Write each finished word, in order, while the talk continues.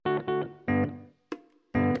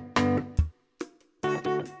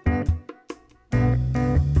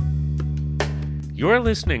You're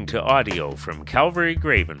listening to audio from Calvary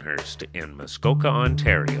Gravenhurst in Muskoka,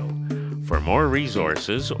 Ontario. For more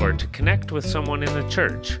resources or to connect with someone in the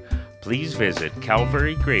church, please visit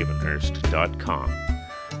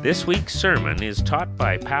calvarygravenhurst.com. This week's sermon is taught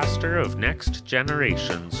by pastor of Next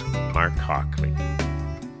Generations, Mark Hockley.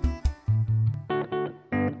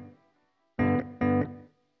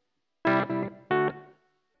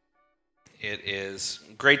 It is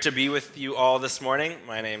great to be with you all this morning.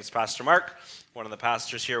 My name is Pastor Mark, one of the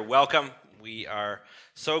pastors here. Welcome. We are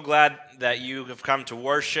so glad that you have come to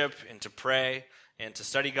worship and to pray and to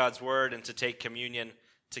study God's Word and to take communion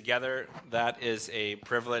together. That is a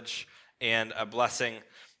privilege and a blessing.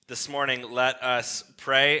 This morning, let us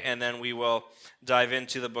pray, and then we will dive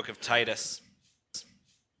into the book of Titus.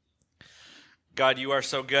 God, you are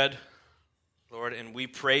so good, Lord, and we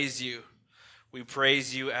praise you. We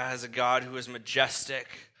praise you as a God who is majestic,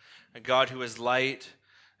 a God who is light,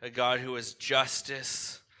 a God who is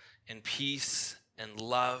justice and peace and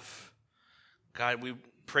love. God, we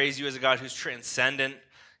praise you as a God who's transcendent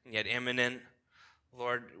and yet immanent.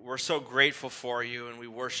 Lord, we're so grateful for you, and we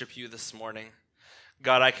worship you this morning.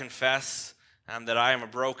 God, I confess that I am a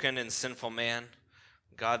broken and sinful man.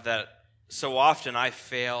 God, that so often I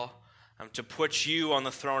fail to put you on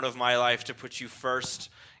the throne of my life, to put you first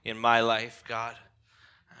in my life, God.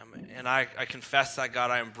 And I confess that, God,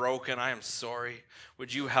 I am broken. I am sorry.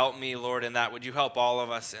 Would you help me, Lord, in that? Would you help all of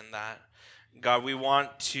us in that? God, we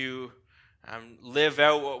want to live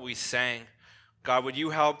out what we sang. God, would you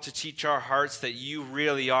help to teach our hearts that you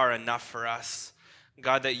really are enough for us?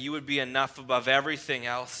 God, that you would be enough above everything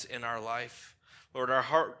else in our life. Lord, our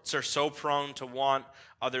hearts are so prone to want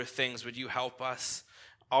other things. Would you help us?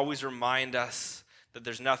 Always remind us that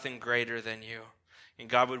there's nothing greater than you. And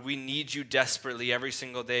God, would we need you desperately every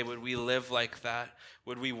single day? Would we live like that?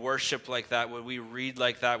 Would we worship like that? Would we read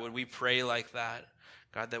like that? Would we pray like that?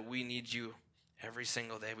 God, that we need you every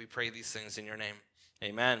single day. We pray these things in your name.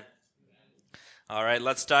 Amen. All right,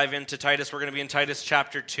 let's dive into Titus. We're going to be in Titus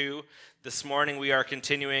chapter 2. This morning we are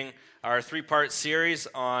continuing our three-part series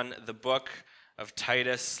on the book of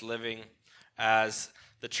Titus, living as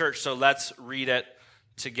the church. So let's read it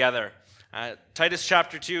together. Titus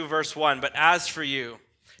chapter 2, verse 1, "But as for you,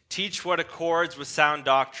 teach what accords with sound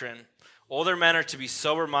doctrine. Older men are to be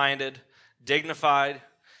sober-minded, dignified,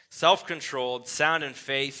 self-controlled, sound in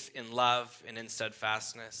faith, in love, and in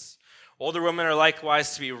steadfastness. Older women are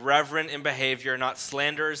likewise to be reverent in behavior, not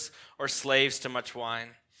slanderers or slaves to much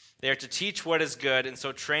wine. They are to teach what is good, and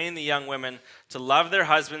so train the young women to love their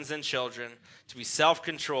husbands and children, to be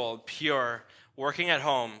self-controlled, pure, working at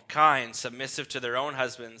home, kind, submissive to their own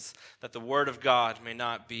husbands, that the word of God may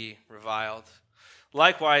not be reviled.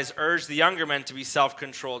 Likewise, urge the younger men to be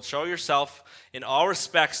self-controlled. Show yourself in all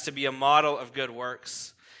respects to be a model of good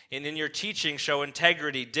works. And in your teaching, show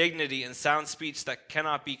integrity, dignity, and sound speech that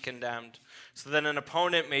cannot be condemned, so that an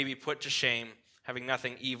opponent may be put to shame, having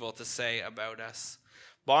nothing evil to say about us.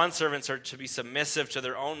 Bondservants are to be submissive to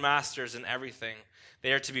their own masters in everything.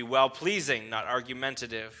 They are to be well-pleasing, not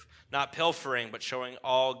argumentative, not pilfering, but showing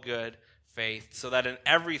all good faith, so that in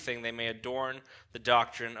everything they may adorn the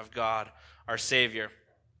doctrine of God, our Savior.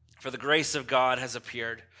 For the grace of God has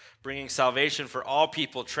appeared, bringing salvation for all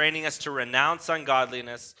people, training us to renounce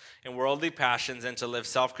ungodliness and worldly passions and to live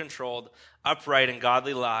self-controlled, upright, and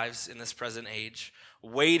godly lives in this present age,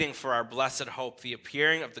 waiting for our blessed hope, the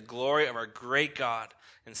appearing of the glory of our great God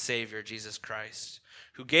and Savior, Jesus Christ,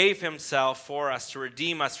 who gave himself for us to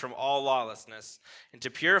redeem us from all lawlessness and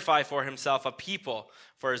to purify for himself a people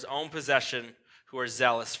for his own possession who are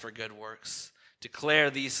zealous for good works.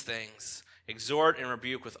 Declare these things, exhort and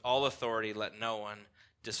rebuke with all authority, let no one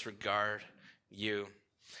disregard you."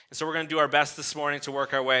 And so we're going to do our best this morning to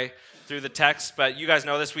work our way through the text, but you guys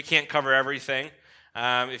know this, we can't cover everything.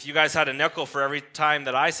 If you guys had a nickel for every time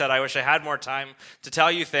that I said, "I wish I had more time to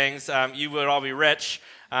tell you things," you would all be rich.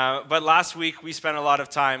 But last week, we spent a lot of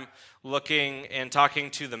time looking and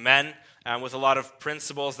talking to the men with a lot of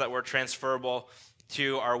principles that were transferable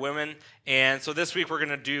to our women. And so this week, we're going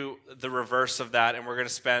to do the reverse of that, and we're going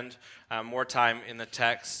to spend more time in the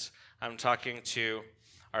text talking to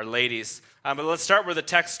our ladies. But let's start where the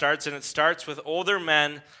text starts, and it starts with older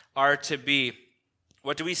men are to be.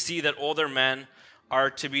 What do we see that older men are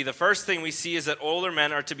to be? The first thing we see is that older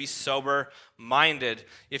men are to be sober-minded.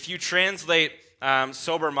 If you translate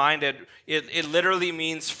sober-minded, it literally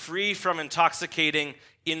means free from intoxicating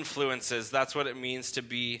influences. That's what it means to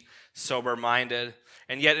be sober-minded.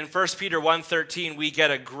 And yet in 1 Peter 1:13, we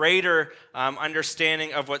get a greater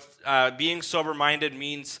understanding of what being sober-minded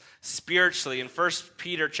means spiritually. In 1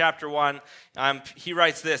 Peter chapter 1, he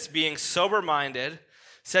writes this: "Being sober-minded,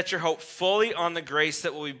 Set your hope fully on the grace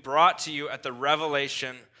that will be brought to you at the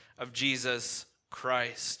revelation of Jesus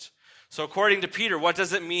Christ. So according to Peter, what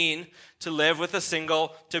does it mean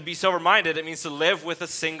to be sober-minded? It means to live with a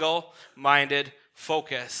single-minded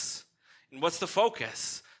focus. And what's the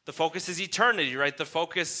focus? The focus is eternity, right? The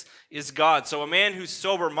focus is God. So a man who's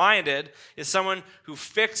sober-minded is someone who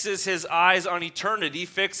fixes his eyes on eternity,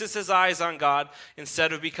 fixes his eyes on God,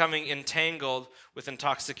 instead of becoming entangled with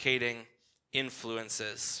intoxicating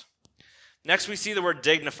influences. Next, we see the word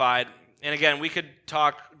dignified. And again, we could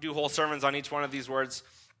do whole sermons on each one of these words.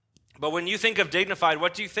 But when you think of dignified,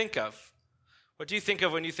 what do you think of? What do you think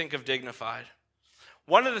of when you think of dignified?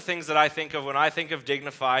 One of the things that I think of when I think of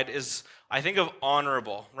dignified is I think of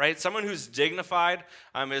honorable, right? Someone who's dignified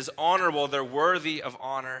is honorable. They're worthy of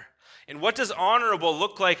honor. And what does honorable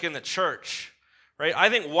look like in the church, right? I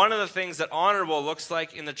think one of the things that honorable looks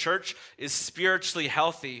like in the church is spiritually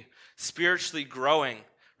healthy, spiritually growing,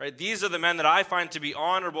 right? These are the men that I find to be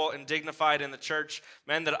honorable and dignified in the church,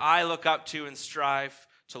 men that I look up to and strive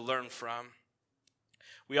to learn from.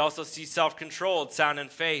 We also see self-controlled, sound in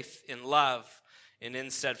faith, in love, and in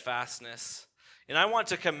steadfastness. And I want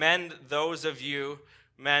to commend those of you,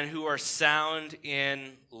 men, who are sound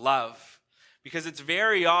in love, because it's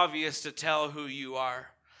very obvious to tell who you are.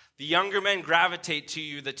 The younger men gravitate to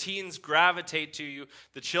you, the teens gravitate to you,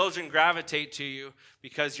 the children gravitate to you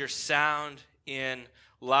because you're sound in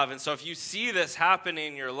love. And so if you see this happen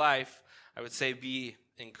in your life, I would say be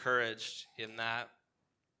encouraged in that.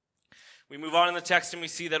 We move on in the text and we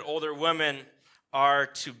see that older women are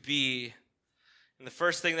to be. And the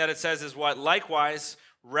first thing that it says is what? Likewise,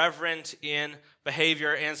 reverent in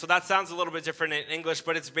behavior. And so that sounds a little bit different in English,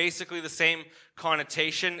 but it's basically the same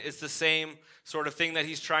connotation. It's the same sort of thing that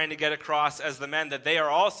he's trying to get across as the men, that they are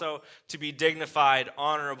also to be dignified,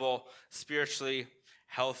 honorable, spiritually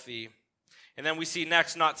healthy. And then we see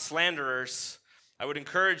next, not slanderers. I would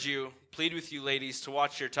encourage you, plead with you ladies, to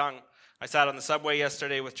watch your tongue. I sat on the subway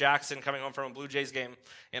yesterday with Jackson coming home from a Blue Jays game,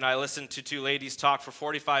 and I listened to two ladies talk for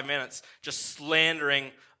 45 minutes, just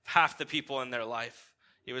slandering half the people in their life.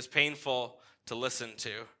 It was painful to listen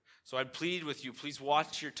to. So I'd plead with you, please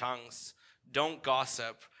watch your tongues. Don't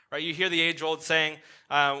gossip. Right? You hear the age-old saying,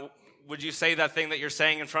 would you say that thing that you're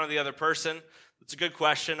saying in front of the other person? It's a good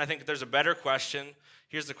question. I think there's a better question.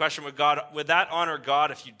 Here's the question: would that honor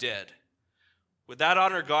God if you did? Would that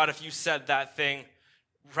honor God if you said that thing,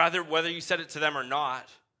 rather whether you said it to them or not,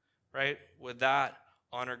 right? Would that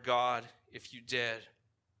honor God if you did?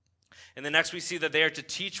 And then next we see that they are to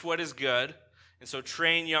teach what is good, and so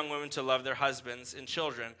train young women to love their husbands and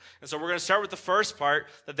children. And so we're going to start with the first part,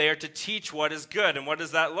 that they are to teach what is good. And what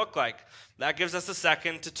does that look like? That gives us a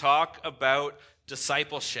second to talk about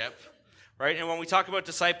discipleship, right? And when we talk about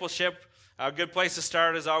discipleship, a good place to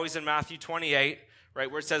start is always in Matthew 28, right,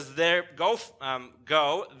 where it says,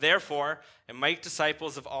 go, therefore, and make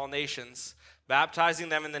disciples of all nations, baptizing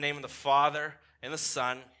them in the name of the Father and the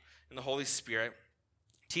Son and the Holy Spirit,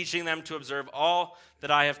 teaching them to observe all that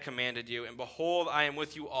I have commanded you. And behold, I am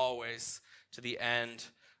with you always to the end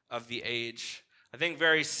of the age. I think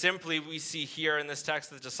very simply we see here in this text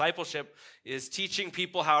that discipleship is teaching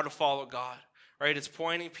people how to follow God, right? It's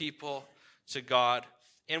pointing people to God.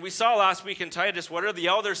 And we saw last week in Titus, what are the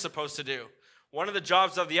elders supposed to do? One of the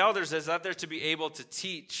jobs of the elders is that they're to be able to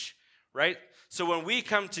teach, right? So when we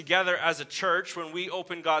come together as a church, when we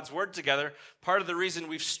open God's word together, part of the reason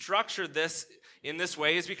we've structured this in this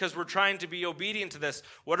way is because we're trying to be obedient to this.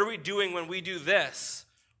 What are we doing when we do this?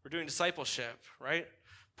 We're doing discipleship, right?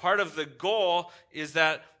 Part of the goal is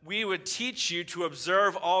that we would teach you to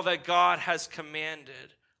observe all that God has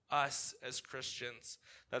commanded us as Christians.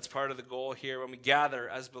 That's part of the goal here when we gather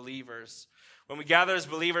as believers. When we gather as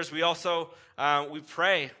believers, we also we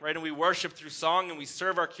pray, right? And we worship through song, and we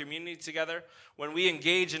serve our community together. When we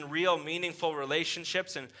engage in real, meaningful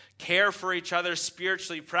relationships and care for each other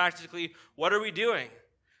spiritually, practically, what are we doing?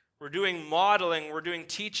 We're doing modeling, we're doing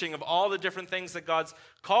teaching of all the different things that God's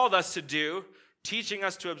called us to do, teaching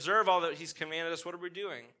us to observe all that he's commanded us. What are we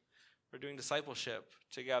doing? We're doing discipleship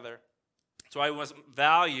together. So I must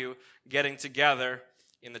value getting together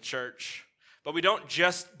in the church. But we don't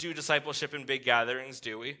just do discipleship in big gatherings,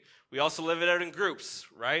 do we? We also live it out in groups,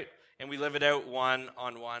 right? And we live it out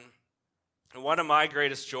one-on-one. And one of my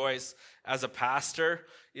greatest joys as a pastor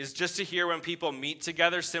is just to hear when people meet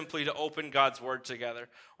together simply to open God's word together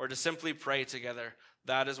or to simply pray together.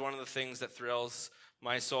 That is one of the things that thrills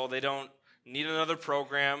my soul. They don't need another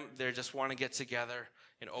program. They just want to get together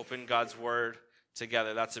and open God's word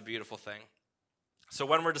together. That's a beautiful thing. So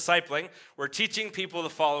when we're discipling, we're teaching people to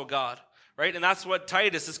follow God. Right? And that's what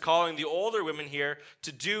Titus is calling the older women here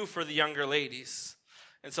to do for the younger ladies.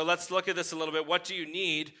 And so let's look at this a little bit. What do you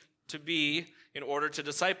need to be in order to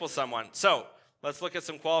disciple someone? So let's look at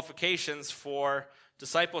some qualifications for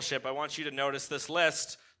discipleship. I want you to notice this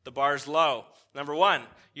list. The bar's low. Number one,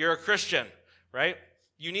 you're a Christian, right?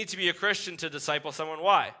 You need to be a Christian to disciple someone.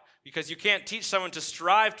 Why? Because you can't teach someone to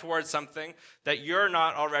strive towards something that you're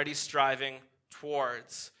not already striving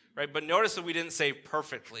towards, right? But notice that we didn't say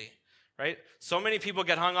perfectly, right? So many people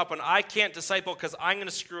get hung up on, I can't disciple because I'm going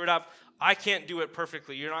to screw it up. I can't do it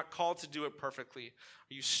perfectly. You're not called to do it perfectly.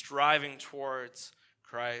 Are you striving towards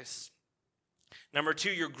Christ? Number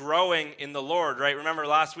two, you're growing in the Lord, right? Remember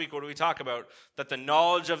last week, what did we talk about? That the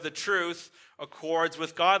knowledge of the truth accords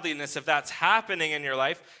with godliness. If that's happening in your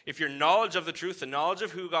life, if your knowledge of the truth, the knowledge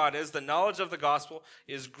of who God is, the knowledge of the gospel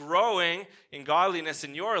is growing in godliness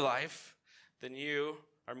in your life, then you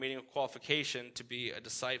are meeting a qualification to be a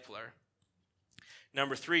discipler.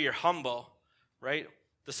 Number three, you're humble, right?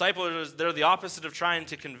 Disciples, they're the opposite of trying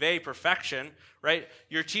to convey perfection, right?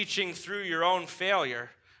 You're teaching through your own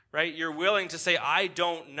failure, right? You're willing to say, I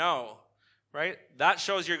don't know, right? That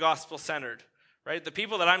shows you're gospel-centered, right? The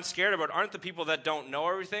people that I'm scared about aren't the people that don't know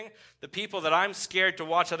everything. The people that I'm scared to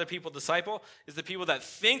watch other people disciple is the people that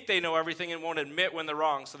think they know everything and won't admit when they're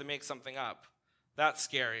wrong, so they make something up. That's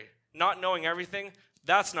scary. Not knowing everything,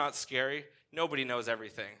 that's not scary. Nobody knows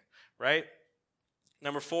everything, right?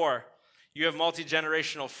 Number four, you have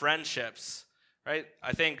multi-generational friendships, right?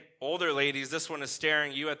 I think older ladies, this one is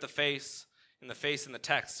staring you at the face in the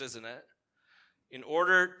text, isn't it? In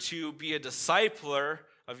order to be a discipler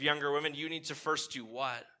of younger women, you need to first do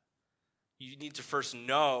what? You need to first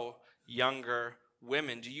know younger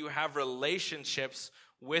women. Do you have relationships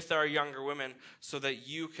with our younger women so that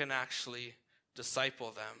you can actually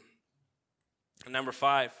disciple them? And number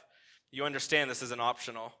five, you understand this isn't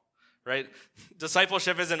optional, right?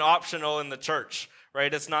 Discipleship isn't optional in the church,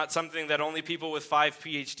 right? It's not something that only people with 5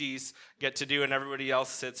 PhDs get to do and everybody else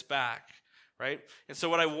sits back, right? And so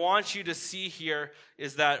what I want you to see here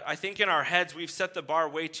is that I think in our heads we've set the bar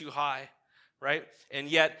way too high, right? And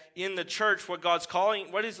yet in the church, what God's calling,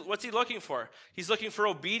 what's he looking for? He's looking for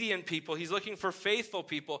obedient people. He's looking for faithful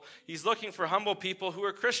people. He's looking for humble people who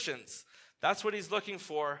are Christians. That's what he's looking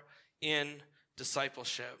for in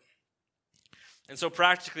discipleship. And so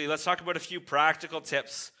practically, let's talk about a few practical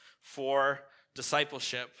tips for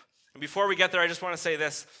discipleship. And before we get there, I just want to say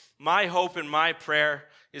this. My hope and my prayer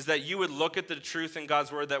is that you would look at the truth in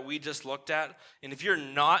God's word that we just looked at, and if you're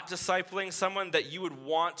not discipling someone, that you would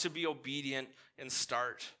want to be obedient and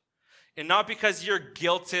start. And not because you're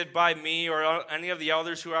guilted by me or any of the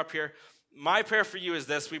elders who are up here. My prayer for you is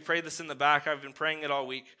this. We prayed this in the back. I've been praying it all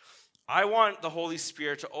week. I want the Holy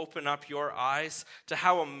Spirit to open up your eyes to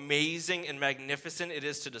how amazing and magnificent it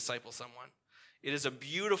is to disciple someone. It is a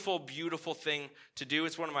beautiful, beautiful thing to do.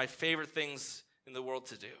 It's one of my favorite things in the world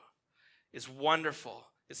to do. It's wonderful.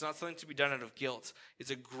 It's not something to be done out of guilt. It's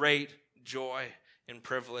a great joy and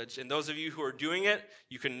privilege. And those of you who are doing it,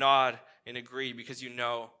 you can nod and agree because you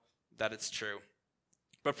know that it's true.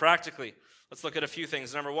 But practically, let's look at a few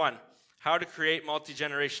things. Number one, how to create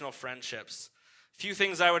multi-generational friendships. Few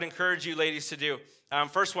things I would encourage you ladies to do.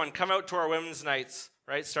 First one, come out to our women's nights,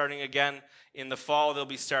 right? Starting again in the fall, they'll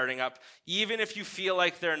be starting up. Even if you feel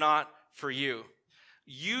like they're not for you.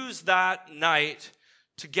 Use that night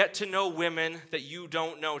to get to know women that you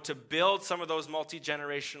don't know, to build some of those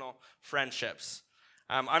multi-generational friendships.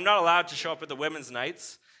 I'm not allowed to show up at the women's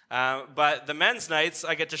nights, but the men's nights,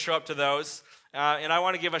 I get to show up to those. And I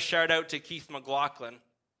want to give a shout out to Keith McLaughlin.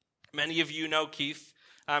 Many of you know Keith.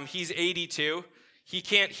 He's 82. He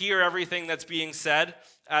can't hear everything that's being said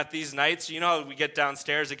at these nights. You know, we get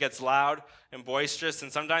downstairs, it gets loud and boisterous,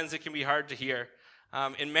 and sometimes it can be hard to hear.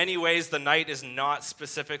 In many ways, the night is not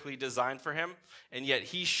specifically designed for him, and yet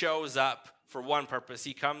he shows up for one purpose.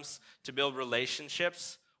 He comes to build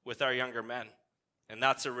relationships with our younger men, and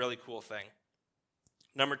that's a really cool thing.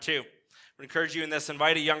 Number two, I would encourage you in this,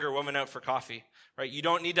 invite a younger woman out for coffee. Right? You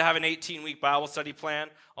don't need to have an 18-week Bible study plan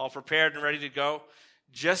all prepared and ready to go.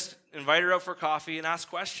 Just invite her out for coffee and ask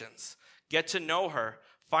questions. Get to know her.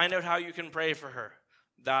 Find out how you can pray for her.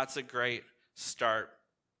 That's a great start.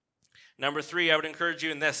 Number three, I would encourage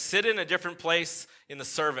you in this. Sit in a different place in the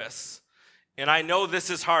service. And I know this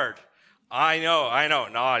is hard. I know.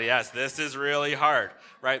 No, yes, this is really hard,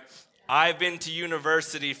 right? I've been to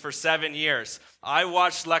university for 7 years. I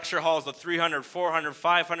watched lecture halls of 300, 400,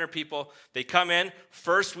 500 people. They come in.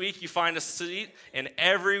 First week, you find a seat. And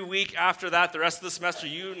every week after that, the rest of the semester,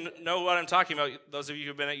 you know what I'm talking about. Those of you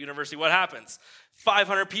who've been at university, what happens?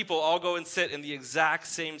 500 people all go and sit in the exact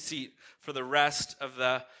same seat for the rest of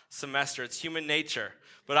the semester. It's human nature.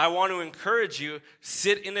 But I want to encourage you,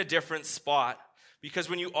 sit in a different spot. Because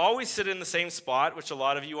when you always sit in the same spot, which a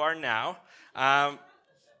lot of you are now,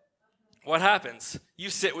 what happens? You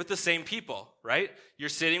sit with the same people, right? You're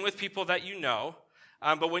sitting with people that you know,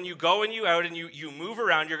 but when you go and you out and you move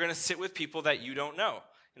around, you're going to sit with people that you don't know.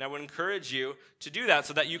 And I would encourage you to do that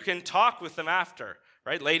so that you can talk with them after,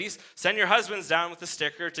 right? Ladies, send your husbands down with a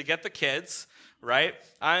sticker to get the kids, right?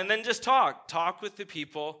 And then just talk. Talk with the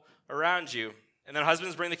people around you. And then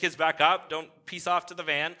husbands, bring the kids back up. Don't peace off to the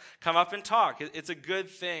van. Come up and talk. It's a good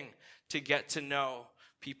thing to get to know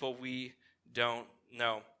people we don't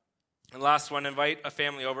know. And last one, invite a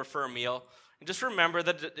family over for a meal. And just remember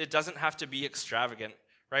that it doesn't have to be extravagant,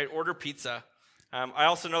 right? Order pizza. I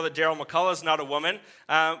also know that Daryl McCullough is not a woman,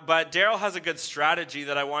 but Daryl has a good strategy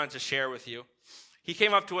that I wanted to share with you. He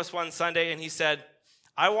came up to us one Sunday and he said,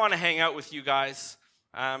 I want to hang out with you guys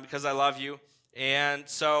because I love you. And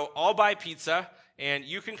so I'll buy pizza and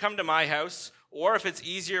you can come to my house. Or if it's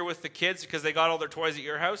easier with the kids because they got all their toys at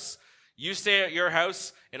your house, you stay at your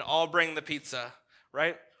house and I'll bring the pizza,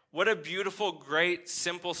 right? What a beautiful, great,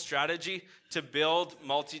 simple strategy to build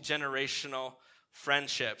multi-generational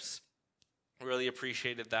friendships. Really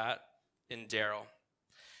appreciated that in Daryl.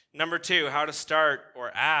 Number 2, how to start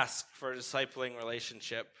or ask for a discipling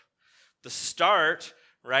relationship. The start,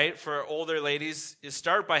 right, for older ladies is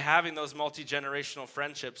start by having those multi-generational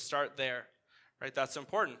friendships. Start there, right? That's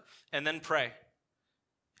important. And then pray.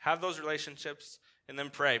 Have those relationships and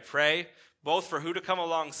then pray. Pray both for who to come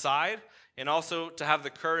alongside and also to have the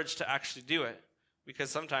courage to actually do it.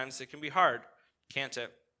 Because sometimes it can be hard, can't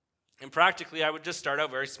it? And practically, I would just start out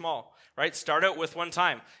very small, right? Start out with one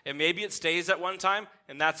time. And maybe it stays at one time,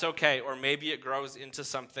 and that's okay. Or maybe it grows into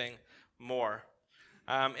something more.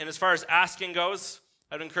 And as far as asking goes,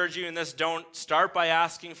 I'd encourage you in this, don't start by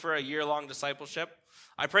asking for a year-long discipleship.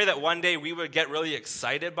 I pray that one day we would get really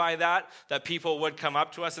excited by that people would come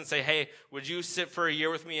up to us and say, hey, would you sit for a year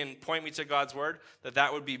with me and point me to God's word?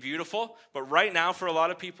 That would be beautiful. But right now, for a lot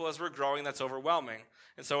of people, as we're growing, that's overwhelming.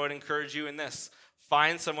 And so I would encourage you in this.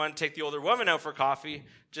 Find someone, take the older woman out for coffee,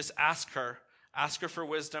 just ask her. Ask her for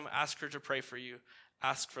wisdom, ask her to pray for you.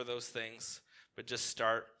 Ask for those things, but just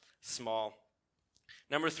start small.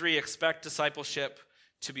 Number 3, expect discipleship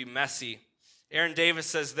to be messy. Aaron Davis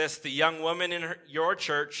says this, the young woman in your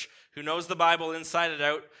church who knows the Bible inside and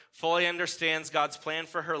out, fully understands God's plan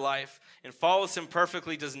for her life, and follows him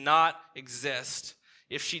perfectly does not exist.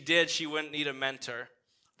 If she did, she wouldn't need a mentor.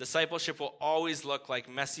 Discipleship will always look like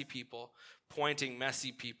messy people pointing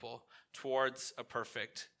messy people towards a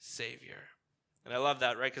perfect Savior. And I love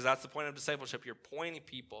that, right? Because that's the point of discipleship. You're pointing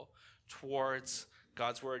people towards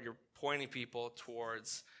God's word. You're pointing people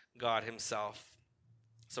towards God himself.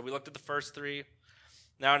 So we looked at the first 3.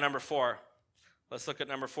 Now number 4. Let's look at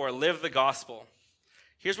number 4. Live the gospel.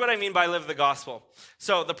 Here's what I mean by live the gospel.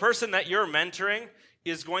 So the person that you're mentoring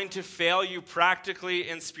is going to fail you practically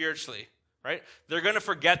and spiritually, right? They're going to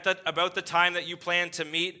forget about the time that you plan to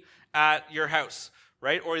meet at your house,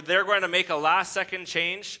 right? Or they're going to make a last-second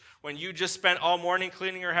change when you just spent all morning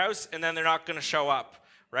cleaning your house, and then they're not going to show up,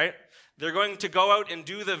 right? They're going to go out and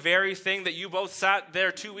do the very thing that you both sat there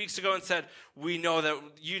 2 weeks ago and said, we know that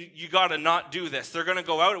you got to not do this. They're going to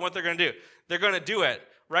go out, and what they're going to do? They're going to do it,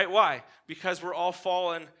 right? Why? Because we're all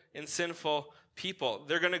fallen and sinful people.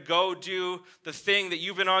 They're going to go do the thing that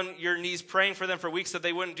you've been on your knees praying for them for weeks that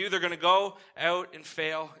they wouldn't do. They're going to go out and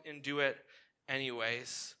fail and do it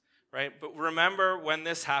anyways. Right? But remember, when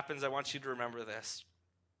this happens, I want you to remember this.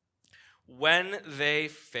 When they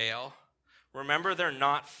fail, remember they're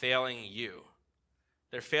not failing you.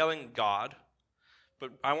 They're failing God.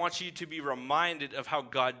 But I want you to be reminded of how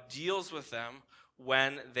God deals with them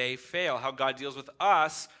when they fail, how God deals with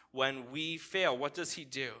us when we fail. What does he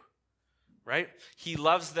do? Right? He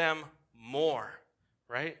loves them more.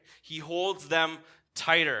 Right? He holds them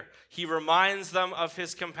tighter. He reminds them of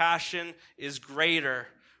his compassion is greater.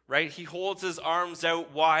 Right? He holds his arms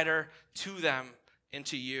out wider to them and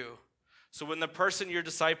to you. So when the person you're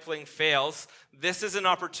discipling fails, this is an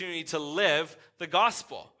opportunity to live the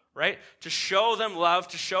gospel, right? To show them love,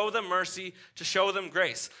 to show them mercy, to show them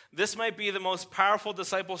grace. This might be the most powerful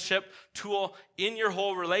discipleship tool in your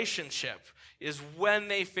whole relationship, is when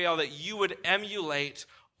they fail that you would emulate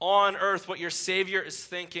on earth what your Savior is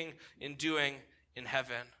thinking and doing in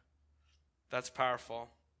heaven. That's powerful.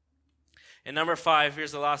 And number 5,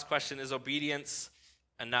 here's the last question, is obedience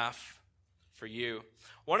enough for you?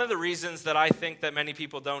 One of the reasons that I think that many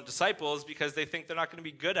people don't disciple is because they think they're not going to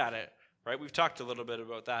be good at it, right? We've talked a little bit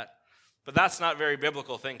about that. But that's not very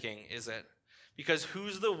biblical thinking, is it? Because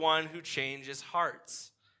who's the one who changes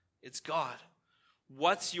hearts? It's God.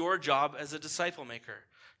 What's your job as a disciple maker?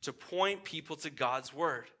 To point people to God's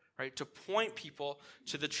word, right? To point people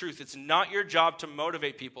to the truth. It's not your job to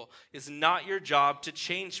motivate people. It's not your job to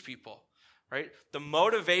change people, right? The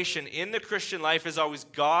motivation in the Christian life is always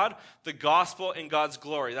God, the gospel, and God's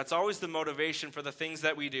glory. That's always the motivation for the things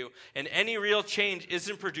that we do. And any real change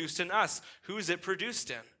isn't produced in us. Who is it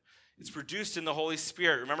produced in? It's produced in the Holy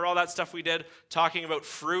Spirit. Remember all that stuff we did talking about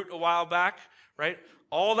fruit a while back, right?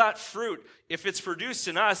 All that fruit, if it's produced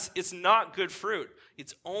in us, it's not good fruit.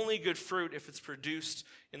 It's only good fruit if it's produced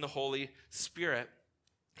in the Holy Spirit.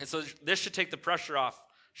 And so this should take the pressure off,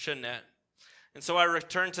 shouldn't it? And so I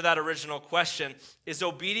return to that original question, is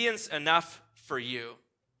obedience enough for you?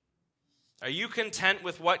 Are you content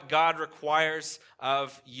with what God requires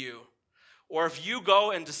of you? Or if you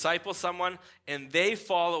go and disciple someone and they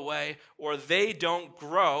fall away or they don't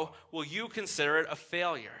grow, will you consider it a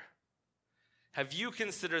failure? Have you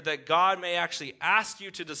considered that God may actually ask you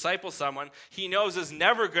to disciple someone he knows is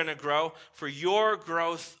never going to grow for your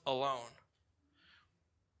growth alone?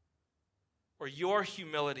 Or your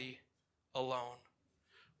humility alone?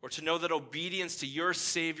 Or to know that obedience to your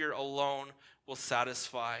Savior alone will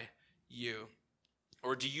satisfy you?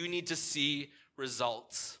 Or do you need to see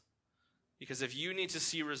results? Because if you need to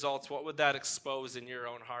see results, what would that expose in your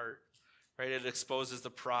own heart? Right? It exposes the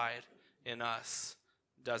pride in us,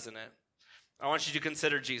 doesn't it? I want you to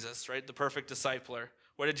consider Jesus, right? The perfect discipler.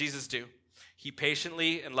 What did Jesus do? He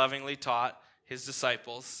patiently and lovingly taught his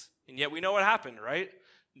disciples. And yet we know what happened, right?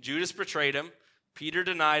 Judas betrayed him. Peter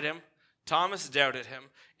denied him. Thomas doubted him.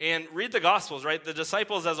 And read the Gospels, right? The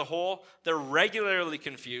disciples as a whole, they're regularly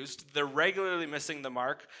confused. They're regularly missing the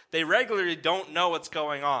mark. They regularly don't know what's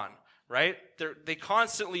going on, right? They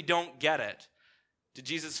constantly don't get it. Did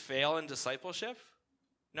Jesus fail in discipleship?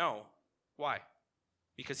 No. Why?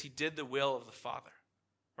 Because he did the will of the Father,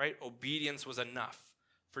 right? Obedience was enough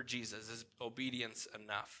for Jesus. Is obedience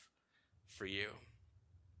enough for you?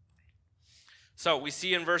 So we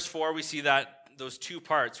see in verse 4, we see that those two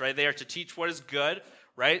parts, right? They are to teach what is good,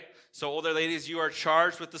 right? So older ladies, you are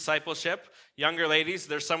charged with discipleship. Younger ladies,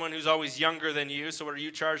 there's someone who's always younger than you. So what are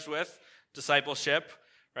you charged with? Discipleship,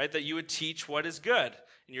 right? That you would teach what is good.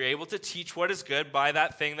 And you're able to teach what is good by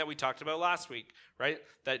that thing that we talked about last week, right?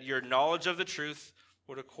 That your knowledge of the truth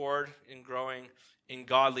would accord in growing in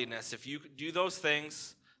godliness. If you do those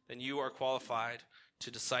things, then you are qualified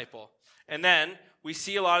to disciple. And then we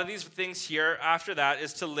see a lot of these things here after that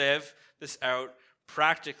is to live this out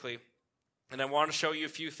practically. And I want to show you a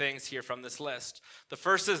few things here from this list. The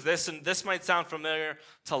first is this, and this might sound familiar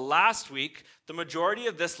to last week. The majority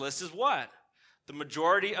of this list is what? The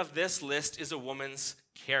majority of this list is a woman's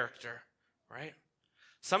character, right?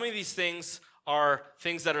 Some of these things are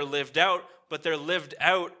things that are lived out, but they're lived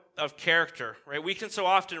out of character, right? We can so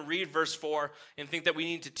often read verse 4 and think that we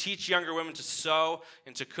need to teach younger women to sew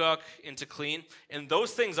and to cook and to clean, and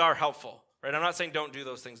those things are helpful, right? I'm not saying don't do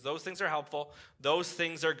those things. Those things are helpful. Those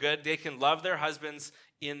things are good. They can love their husbands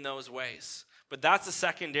in those ways. But that's a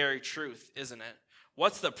secondary truth, isn't it?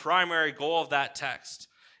 What's the primary goal of that text?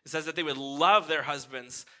 It says that they would love their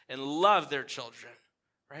husbands and love their children,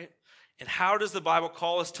 right? And how does the Bible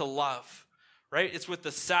call us to love? Right? It's with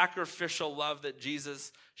the sacrificial love that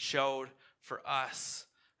Jesus showed for us.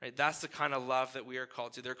 Right? That's the kind of love that we are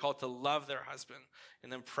called to. They're called to love their husband. And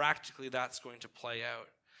then practically that's going to play out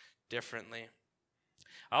differently.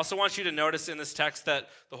 I also want you to notice in this text that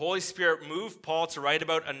the Holy Spirit moved Paul to write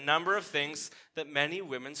about a number of things that many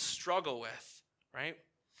women struggle with. Right?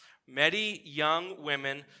 Many young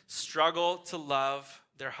women struggle to love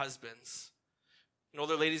their husbands. And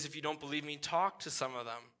older ladies, if you don't believe me, talk to some of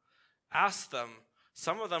them. Ask them.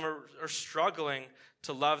 Some of them are struggling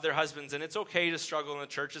to love their husbands, and it's okay to struggle in the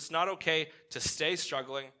church. It's not okay to stay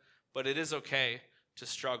struggling, but it is okay to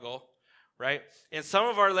struggle, right? And some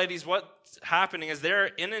of our ladies, what's happening is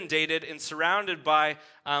they're inundated and surrounded by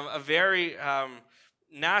a very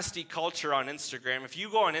nasty culture on Instagram. If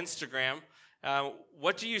you go on Instagram,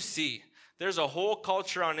 what do you see? There's a whole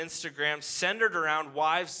culture on Instagram centered around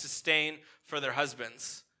wives disdain for their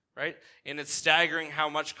husbands. Right? And it's staggering how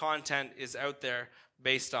much content is out there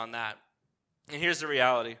based on that. And here's the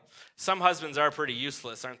reality. Some husbands are pretty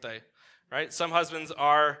useless, aren't they? Right? Some husbands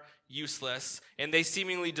are useless, and they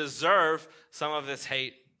seemingly deserve some of this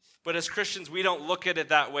hate. But as Christians, we don't look at it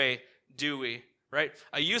that way, do we? Right?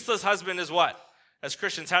 A useless husband is what? As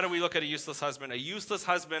Christians, how do we look at a useless husband? A useless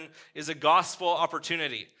husband is a gospel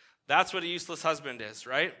opportunity. That's what a useless husband is,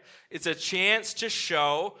 right? It's a chance to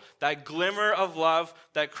show that glimmer of love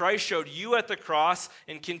that Christ showed you at the cross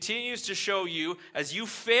and continues to show you as you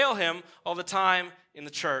fail him all the time in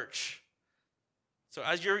the church. So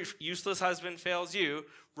as your useless husband fails you,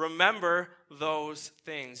 remember those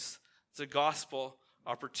things. It's a gospel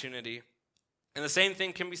opportunity. And the same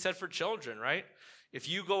thing can be said for children, right? If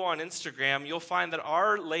you go on Instagram, you'll find that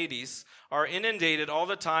our ladies are inundated all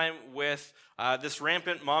the time with this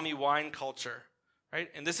rampant mommy wine culture, right?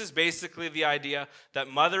 And this is basically the idea that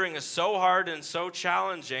mothering is so hard and so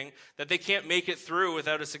challenging that they can't make it through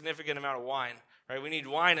without a significant amount of wine, right? We need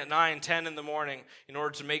wine at 9, 10 in the morning in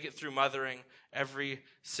order to make it through mothering every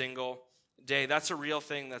single day. That's a real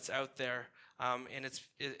thing that's out there, and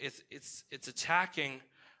it's attacking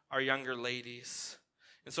our younger ladies.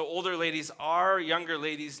 And so older ladies, our younger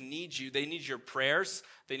ladies need you. They need your prayers.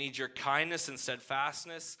 They need your kindness and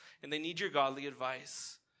steadfastness. And they need your godly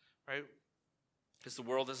advice, right? Because the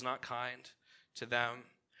world is not kind to them.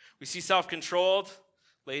 We see self-controlled.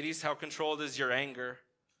 Ladies, how controlled is your anger,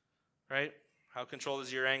 right? How controlled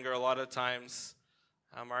is your anger? A lot of times,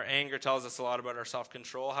 our anger tells us a lot about our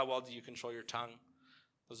self-control. How well do you control your tongue?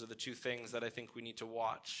 Those are the two things that I think we need to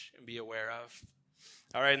watch and be aware of.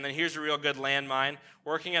 All right, and then here's a real good landmine,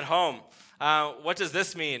 working at home. What does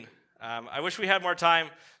this mean? I wish we had more time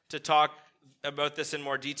to talk about this in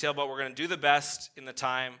more detail, but we're going to do the best in the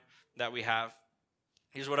time that we have.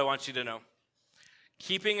 Here's what I want you to know.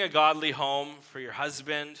 Keeping a godly home for your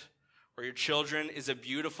husband or your children is a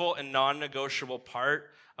beautiful and non-negotiable part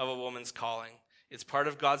of a woman's calling. It's part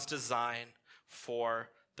of God's design for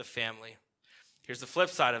the family. Here's the flip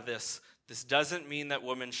side of this. This doesn't mean that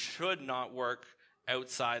women should not work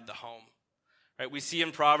outside the home, right? We see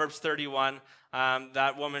in Proverbs 31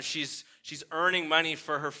 that woman, she's earning money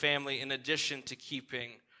for her family in addition to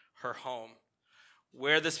keeping her home.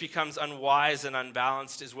 Where this becomes unwise and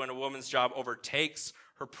unbalanced is when a woman's job overtakes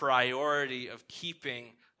her priority of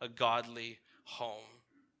keeping a godly home.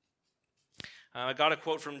 I got a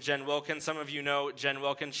quote from Jen Wilkins. Some of you know Jen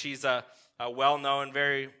Wilkins. She's a well-known,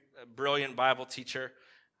 very brilliant Bible teacher.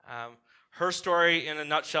 Her story in a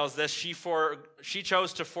nutshell is this. She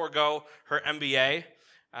chose to forego her MBA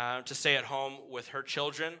to stay at home with her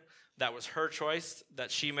children. That was her choice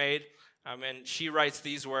that she made. And she writes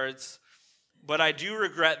these words, "But I do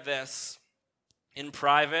regret this. In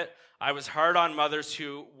private, I was hard on mothers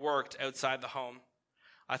who worked outside the home.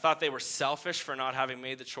 I thought they were selfish for not having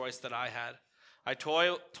made the choice that I had. I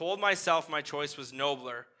told myself my choice was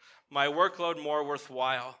nobler, my workload more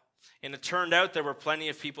worthwhile. And it turned out there were plenty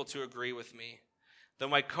of people to agree with me. Though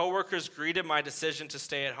my coworkers greeted my decision to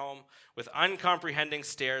stay at home with uncomprehending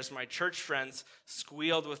stares, my church friends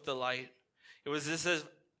squealed with delight. It was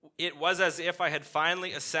as if I had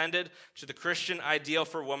finally ascended to the Christian ideal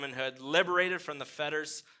for womanhood, liberated from the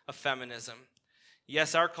fetters of feminism.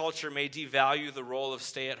 Yes, our culture may devalue the role of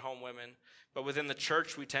stay-at-home women, but within the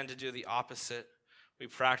church we tend to do the opposite. We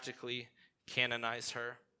practically canonize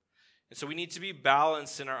her. And so we need to be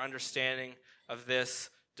balanced in our understanding of this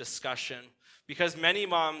discussion because many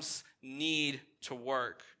moms need to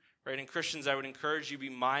work, right? And Christians, I would encourage you to be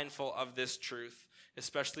mindful of this truth,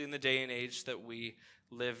 especially in the day and age that we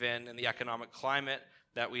live in and the economic climate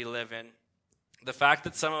that we live in. The fact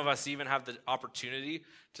that some of us even have the opportunity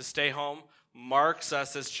to stay home marks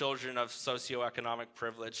us as children of socioeconomic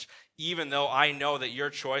privilege, even though I know that your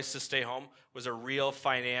choice to stay home was a real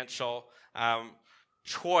financial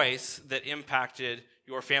choice that impacted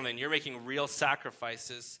your family, and you're making real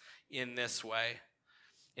sacrifices in this way.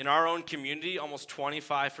 In our own community, almost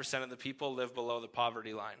 25% of the people live below the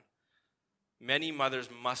poverty line. Many mothers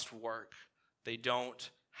must work. They don't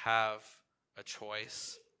have a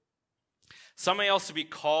choice. Some may also be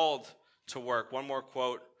called to work. One more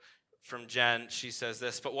quote from Jen. She says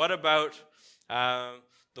this, "But what about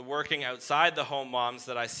the working outside the home moms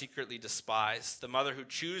that I secretly despise, the mother who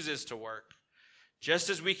chooses to work?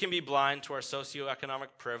 Just as we can be blind to our socioeconomic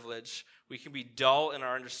privilege, we can be dull in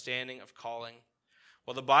our understanding of calling.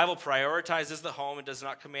 While the Bible prioritizes the home, it does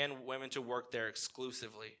not command women to work there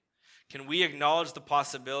exclusively. Can we acknowledge the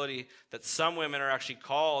possibility that some women are actually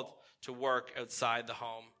called to work outside the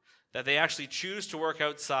home, that they actually choose to work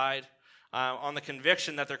outside on the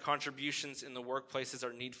conviction that their contributions in the workplaces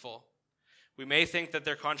are needful? We may think that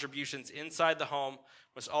their contributions inside the home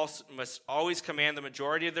must always command the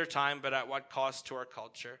majority of their time, but at what cost to our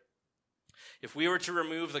culture? If we were to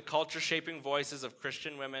remove the culture-shaping voices of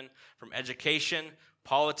Christian women from education,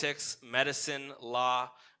 politics, medicine,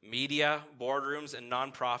 law, media, boardrooms, and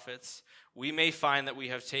nonprofits, we may find that we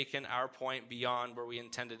have taken our point beyond where we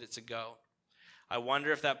intended it to go. I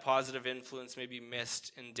wonder if that positive influence may be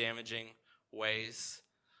missed in damaging ways.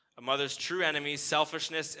 A mother's true enemies,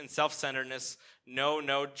 selfishness and self-centeredness, know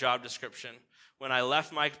no job description. When I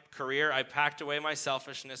left my career, I packed away my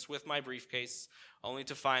selfishness with my briefcase, only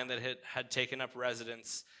to find that it had taken up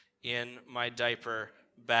residence in my diaper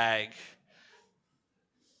bag."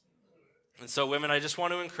 And so, women, I just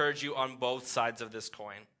want to encourage you on both sides of this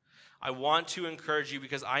coin. I want to encourage you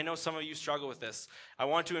because I know some of you struggle with this. I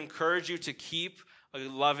want to encourage you to keep a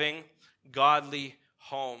loving, godly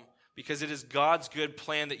home because it is God's good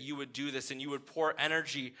plan that you would do this and you would pour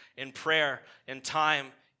energy and prayer and time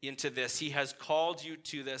into this. He has called you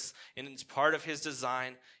to this, and it's part of his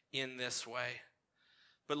design in this way.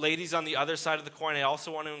 But ladies, on the other side of the coin, I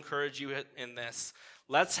also want to encourage you in this.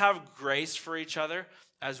 Let's have grace for each other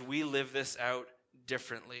as we live this out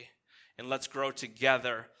differently. And let's grow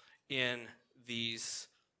together in these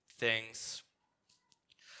things.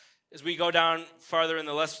 As we go down farther in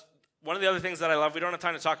the list, one of the other things that I love, we don't have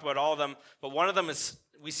time to talk about all of them, but one of them is,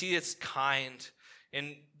 we see it's kind.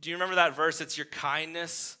 And do you remember that verse? It's your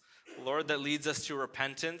kindness, Lord, that leads us to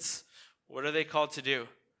repentance. What are they called to do?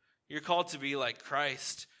 You're called to be like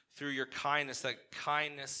Christ through your kindness. That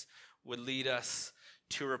kindness would lead us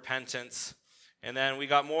to repentance. And then we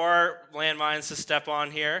got more landmines to step on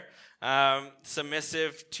here.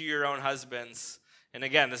 Submissive to your own husbands. And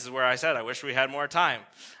again, this is where I said I wish we had more time.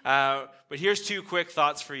 But here's two quick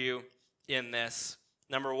thoughts for you in this.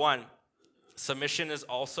 Number one, submission is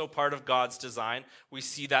also part of God's design. We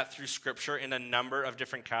see that through Scripture in a number of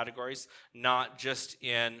different categories, not just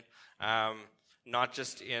in a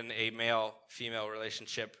male-female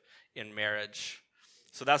relationship in marriage.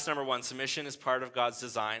 So that's number one. Submission is part of God's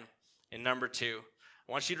design. And number two,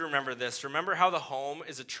 I want you to remember this. Remember how the home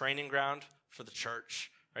is a training ground for the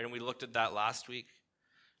church, right? And we looked at that last week,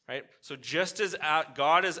 right? So just as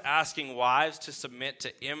God is asking wives to submit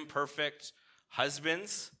to imperfect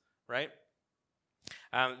husbands, right?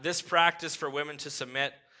 This practice for women to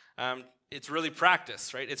submit, it's really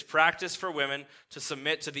practice, right? It's practice for women to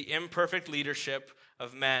submit to the imperfect leadership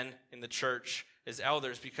of men in the church as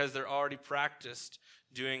elders because they're already practiced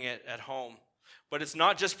doing it at home. But it's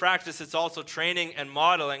not just practice, it's also training and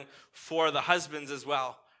modeling for the husbands as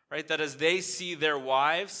well, right? That as they see their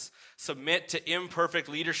wives submit to imperfect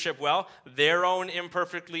leadership well, their own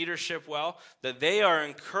imperfect leadership well, that they are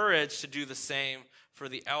encouraged to do the same for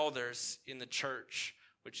the elders in the church,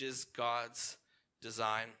 which is God's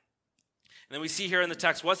design. And then we see here in the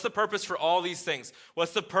text, what's the purpose for all these things?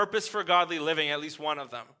 What's the purpose for godly living? At least one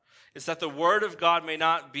of them. It's that the word of God may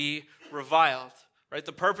not be reviled. Right?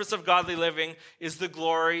 The purpose of godly living is the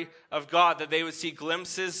glory of God, that they would see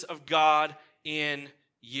glimpses of God in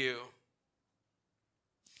you.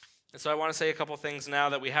 And so I want to say a couple things now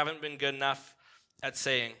that we haven't been good enough at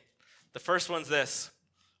saying. The first one's this: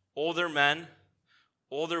 older men,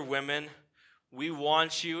 older women, we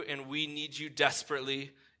want you and we need you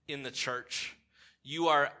desperately in the church. You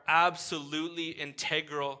are absolutely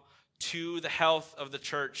integral to the health of the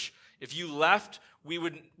church. If you left, we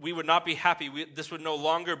would not be happy. This would no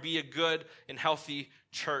longer be a good and healthy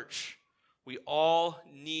church. We all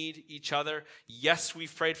need each other. Yes,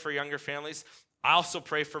 we've prayed for younger families. I also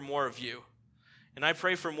pray for more of you. And I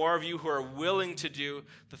pray for more of you who are willing to do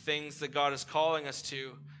the things that God is calling us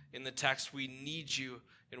to in the text. We need you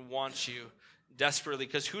and want you desperately.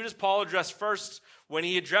 Because who does Paul address first when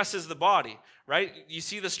he addresses the body, right? You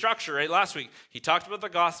see the structure, right? Last week, he talked about the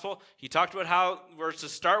gospel. He talked about how we're to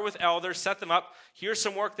start with elders, set them up. Here's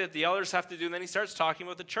some work that the elders have to do. And then he starts talking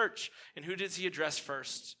about the church. And who does he address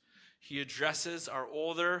first? He addresses our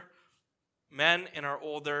older men and our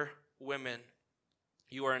older women.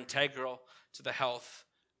 You are integral to the health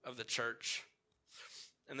of the church.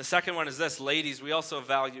 And the second one is this: ladies, we also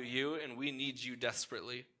value you and we need you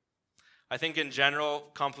desperately. I think in general,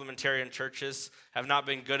 complementarian churches have not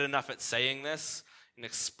been good enough at saying this and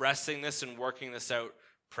expressing this and working this out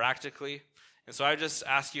practically. And so I just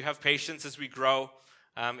ask you, have patience as we grow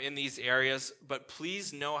in these areas, but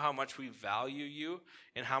please know how much we value you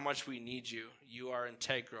and how much we need you. You are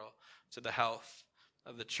integral to the health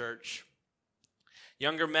of the church.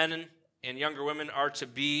 Younger men and younger women are to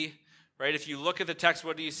be, right? If you look at the text,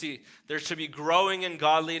 what do you see? There should be growing in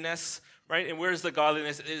godliness, right? And where's the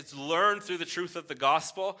godliness? It's learned through the truth of the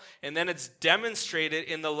gospel, and then it's demonstrated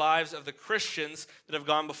in the lives of the Christians that have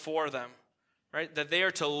gone before them, right? That they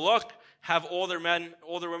are to have older men,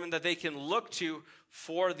 older women that they can look to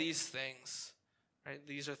for these things, right?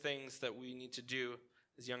 These are things that we need to do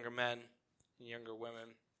as younger men and younger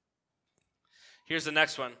women. Here's the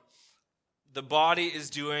next one. The body is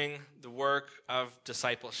doing the work of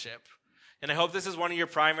discipleship. And I hope this is one of your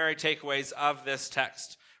primary takeaways of this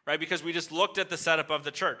text, right? Because we just looked at the setup of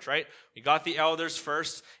the church, right? We got the elders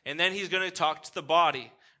first, and then he's going to talk to the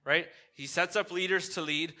body, right? He sets up leaders to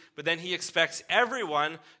lead, but then he expects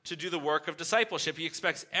everyone to do the work of discipleship. He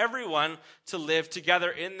expects everyone to live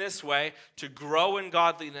together in this way, to grow in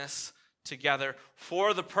godliness together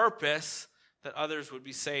for the purpose that others would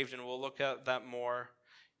be saved, and we'll look at that more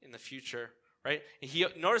in the future, right?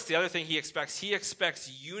 Notice the other thing he expects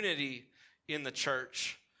unity in the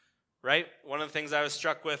church, right? One of the things I was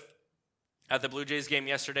struck with at the Blue Jays game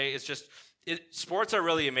yesterday is just, sports are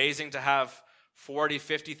really amazing to have 40,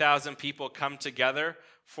 50,000 people come together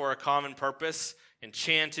for a common purpose and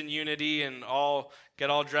chant in unity and get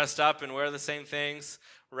all dressed up and wear the same things,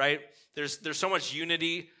 right? There's so much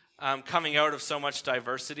unity coming out of so much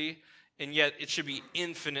diversity, and yet it should be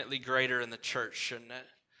infinitely greater in the church, shouldn't it?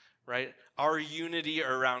 Right? Our unity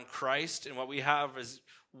around Christ and what we have is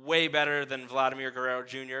way better than Vladimir Guerrero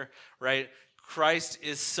Jr., right? Christ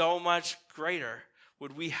is so much greater.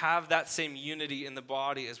 Would we have that same unity in the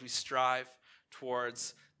body as we strive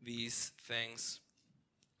towards these things?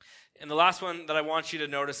 And the last one that I want you to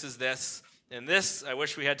notice is this. And this, I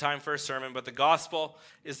wish we had time for a sermon, but the gospel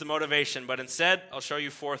is the motivation. But instead, I'll show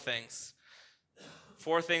you 4 things.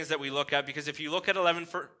 4 things that we look at, because if you look at 11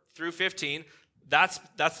 through 15, that's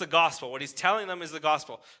the gospel. What he's telling them is the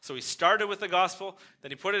gospel. So he started with the gospel,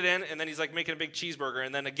 then he put it in, and then he's like making a big cheeseburger.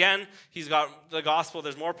 And then again, he's got the gospel.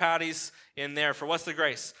 There's more patties in there. For what's the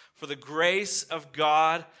grace? For the grace of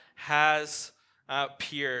God has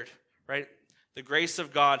appeared, right? The grace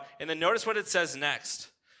of God. And then notice what it says next.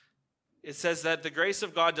 It says that the grace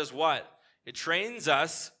of God does what? It trains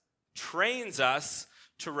us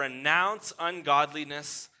to renounce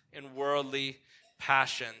ungodliness and worldly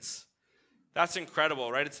passions. That's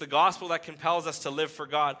incredible, right? It's the gospel that compels us to live for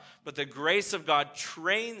God, but the grace of God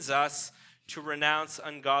trains us to renounce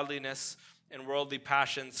ungodliness and worldly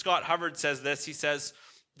passions. Scott Hubbard says this. He says,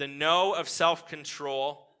 the no of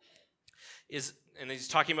self-control is, and he's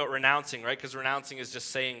talking about renouncing, right? Because renouncing is just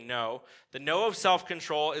saying no. The no of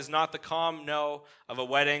self-control is not the calm no of a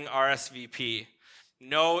wedding RSVP.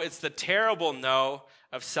 No, it's the terrible no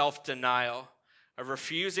of self-denial, of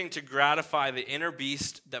refusing to gratify the inner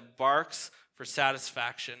beast that barks for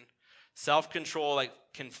satisfaction. Self-control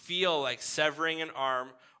can feel like severing an arm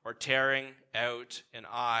or tearing out an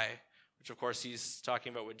eye, which of course he's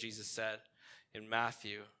talking about what Jesus said in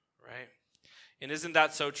Matthew, right? And isn't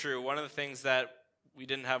that so true? One of the things that we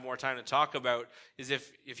didn't have more time to talk about is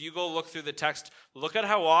if you go look through the text, look at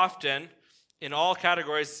how often in all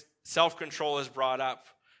categories self-control is brought up,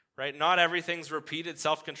 right? Not everything's repeated.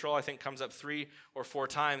 Self-control, I think, comes up 3 or 4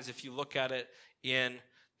 times if you look at it in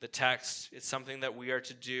the text. It's something that we are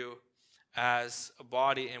to do as a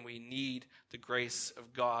body, and we need the grace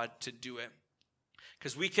of God to do it.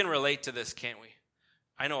 Because we can relate to this, can't we?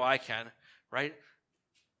 I know I can, right?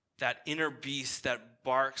 That inner beast that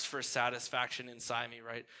barks for satisfaction inside me,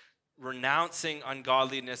 right? Renouncing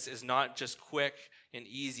ungodliness is not just quick and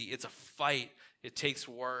easy. It's a fight. It takes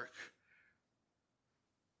work.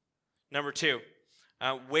 Number 2,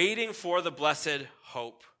 waiting for the blessed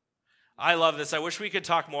hope. I love this. I wish we could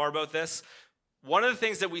talk more about this. One of the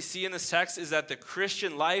things that we see in this text is that the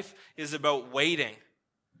Christian life is about waiting.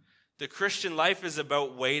 The Christian life is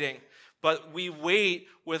about waiting. But we wait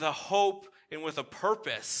with a hope and with a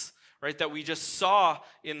purpose, right, that we just saw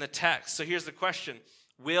in the text. So here's the question.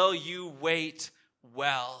 Will you wait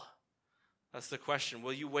well? That's the question.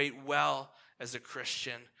 Will you wait well as a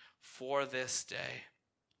Christian for this day?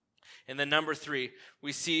 And then number 3,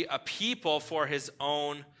 we see a people for his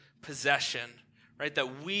own possession, right?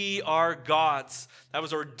 That we are God's. That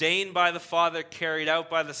was ordained by the Father, carried out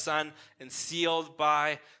by the Son, and sealed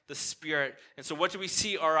by the Spirit. And so what do we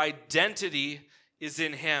see? Our identity is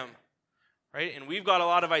in him, right? And we've got a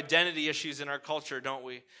lot of identity issues in our culture, don't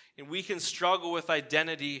we? And we can struggle with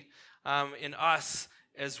identity in us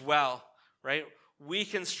as well, right? We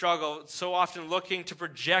can struggle so often looking to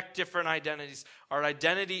project different identities. Our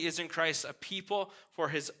identity is in Christ, a people for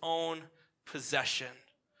his own possession.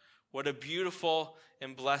 What a beautiful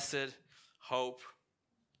and blessed hope.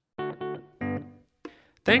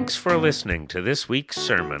 Thanks for listening to this week's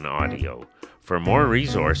sermon audio. For more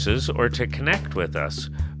resources or to connect with us,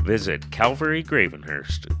 visit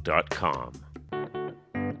calvarygravenhurst.com.